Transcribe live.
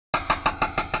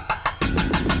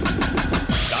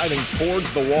Driving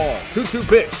towards the wall. 2-2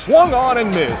 pitch. Swung on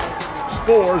and missed.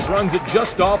 Spores runs it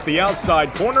just off the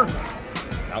outside corner.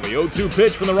 Now the 0-2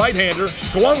 pitch from the right-hander.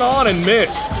 Swung on and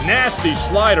missed. Nasty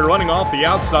slider running off the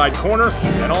outside corner.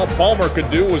 And all Palmer could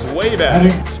do was wave at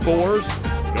it. Spores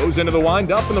goes into the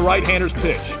windup and the right-hander's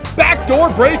pitch.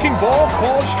 Backdoor breaking ball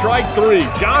called strike 3.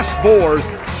 Josh Spores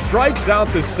strikes out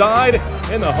the side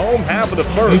in the home half of the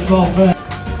first.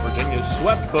 Virginia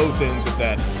swept both ends of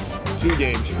that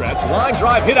two-game stretch. Line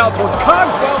drive hit out towards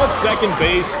Cogswell at second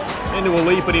base. Into a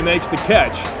leap and he makes the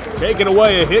catch. Taking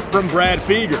away a hit from Brad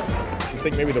Feger. I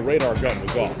think maybe the radar gun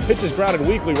was off. Pitch is grounded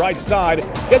weakly right side.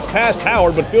 Gets past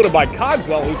Howard but fielded by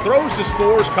Cogswell who throws to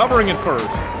Spores covering at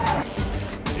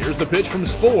first. Here's the pitch from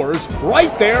Spores.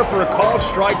 Right there for a called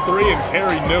strike 3 and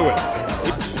Carey knew it.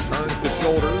 He turns the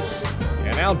shoulders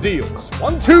and now deals.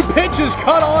 1-2 pitch is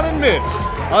cut on and missed.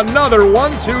 Another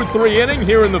 1-2-3 inning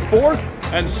here in the fourth.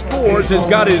 And Spores has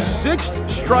got his 6th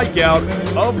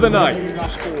strikeout of the night.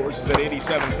 Spores is at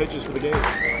 87 pitches for the game.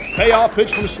 Payoff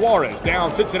pitch from Suarez.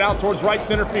 Down, sits it out towards right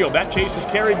center field. That chases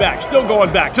Carey back. Still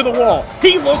going back to the wall.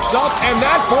 He looks up, and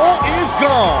that ball is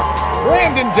gone.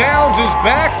 Brandon Downs is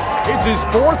back. It's his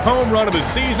 4th home run of the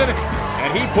season,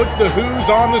 and he puts the Hoos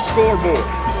on the scoreboard,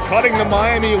 cutting the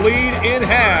Miami lead in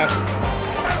half.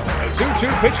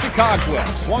 2-2 pitch to Cogswell.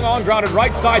 Swung on, grounded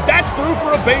right side. That's through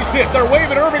for a base hit. They're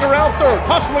waving Irving around third,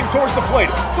 hustling towards the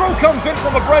plate. Throw comes in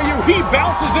from Abreu. He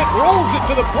bounces it, rolls it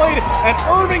to the plate, and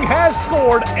Irving has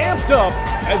scored, amped up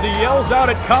as he yells out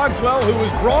at Cogswell, who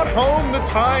has brought home the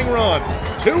tying run.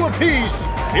 2 apiece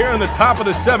here in the top of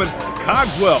the 7th.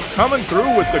 Cogswell coming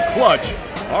through with the clutch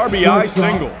RBI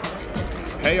single.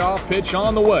 Payoff pitch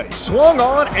on the way. Swung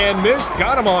on and missed.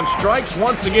 Got him on strikes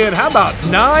once again. How about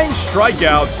 9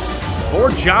 strikeouts for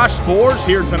Josh Spores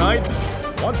here tonight?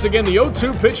 Once again, the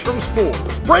 0-2 pitch from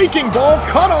Spores. Breaking ball,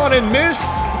 cut on and missed,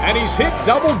 and he's hit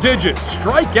double digits.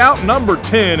 Strikeout number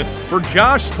 10 for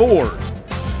Josh Spores.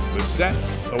 The set,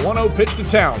 the 1-0 pitch to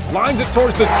Towns. Lines it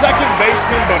towards the second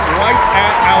baseman, but right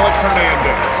at Alex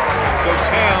Hernandez. So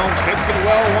Towns hits it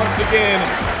well once again,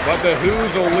 but the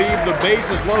Hoos will leave the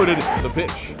bases loaded. The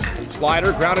pitch.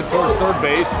 Slider grounded towards third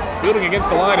base. Fielding against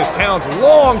the line is Towns.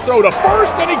 Long throw to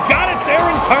first, and he got it there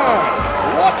in time.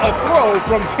 What a throw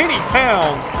from Kenny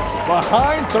Towns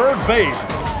behind third base.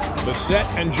 The set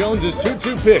and Jones's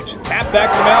 2-2 pitch. Tap back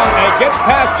to mound, and it gets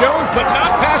past Jones, but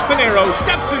not past Pinero.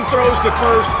 Steps and throws to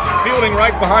first. Fielding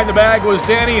right behind the bag was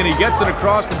Danny, and he gets it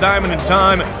across the diamond in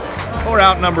time for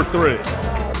out number 3.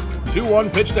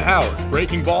 2-1 pitch to Howard.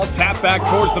 Breaking ball, tap back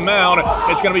towards the mound.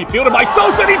 It's going to be fielded by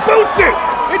Sosa, and he boots it!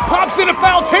 It pops into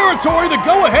foul territory. The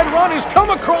go-ahead run has come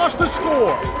across to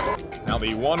score. Now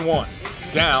the 1-1.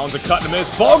 Downs, a cut and a miss.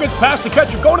 Ball gets past the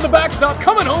catcher, going to the backstop.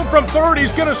 Coming home from third,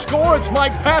 he's going to score. It's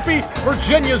Mike Pappy.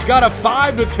 Virginia's got a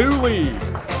 5-2 lead.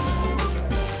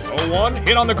 0-1,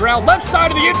 hit on the ground, left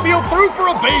side of the infield, through for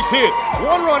a base hit.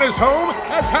 1 run is home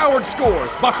as Howard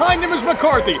scores. Behind him is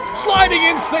McCarthy, sliding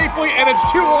in safely, and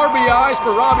it's 2 RBIs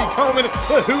for Robbie Coleman.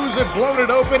 The Hoos have blown it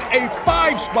open, a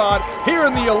 5 spot here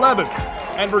in the 11th,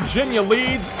 and Virginia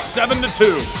leads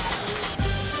 7-2.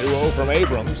 2-0 from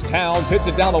Abrams. Towns hits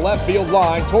it down the left field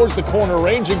line towards the corner.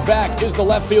 Ranging back is the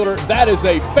left fielder. That is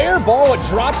a fair ball. It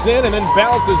drops in and then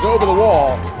bounces over the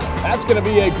wall. That's going to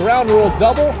be a ground rule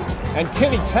double. And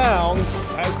Kenny Towns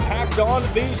has tacked on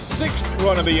the 6th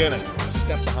run of the inning.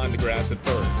 Step behind the grass at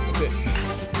third. The pitch.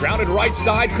 Grounded right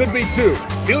side, could be 2.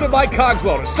 Fielded by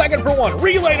Cogswell to second for 1.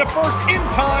 Relay to first in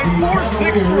time for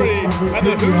 6-3. And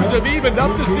the Hoos have evened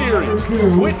up the series.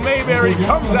 Whit Mayberry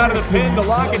comes out of the pen to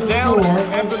lock it down.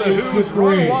 And for the Hoos,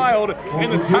 run wild in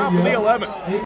the top of the 11th.